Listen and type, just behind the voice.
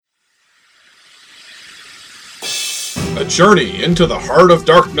A journey into the heart of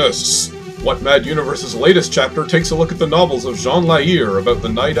darkness. What Mad Universe's latest chapter takes a look at the novels of Jean Laire about the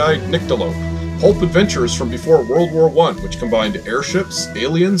night-eyed Nyctalope, pulp adventures from before World War I, which combined airships,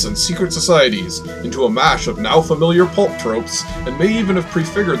 aliens, and secret societies into a mash of now-familiar pulp tropes, and may even have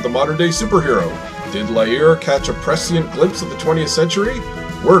prefigured the modern-day superhero. Did Laire catch a prescient glimpse of the 20th century?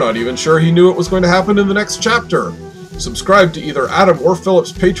 We're not even sure he knew it was going to happen in the next chapter. Subscribe to either Adam or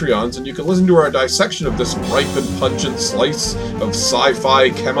Philip's Patreons, and you can listen to our dissection of this ripe and pungent slice of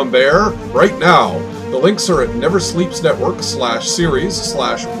sci-fi camembert right now. The links are at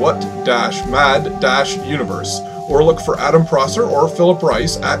neverSleepsNetwork/series/what-mad-universe, or look for Adam Prosser or Philip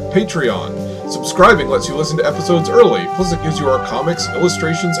Rice at Patreon. Subscribing lets you listen to episodes early, plus it gives you our comics,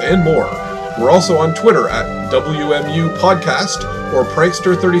 illustrations, and more. We're also on Twitter at WMU Podcast, or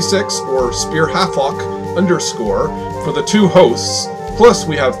Prankster36, or SpearHalfhawk_, for the two hosts. Plus,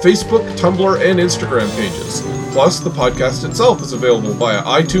 we have Facebook, Tumblr, and Instagram pages. Plus, the podcast itself is available via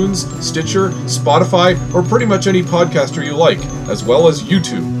iTunes, Stitcher, Spotify, or pretty much any podcaster you like, as well as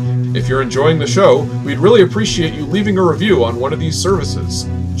YouTube. If you're enjoying the show, we'd really appreciate you leaving a review on one of these services.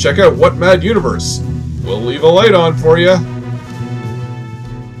 Check out What Mad Universe. We'll leave a light on for you.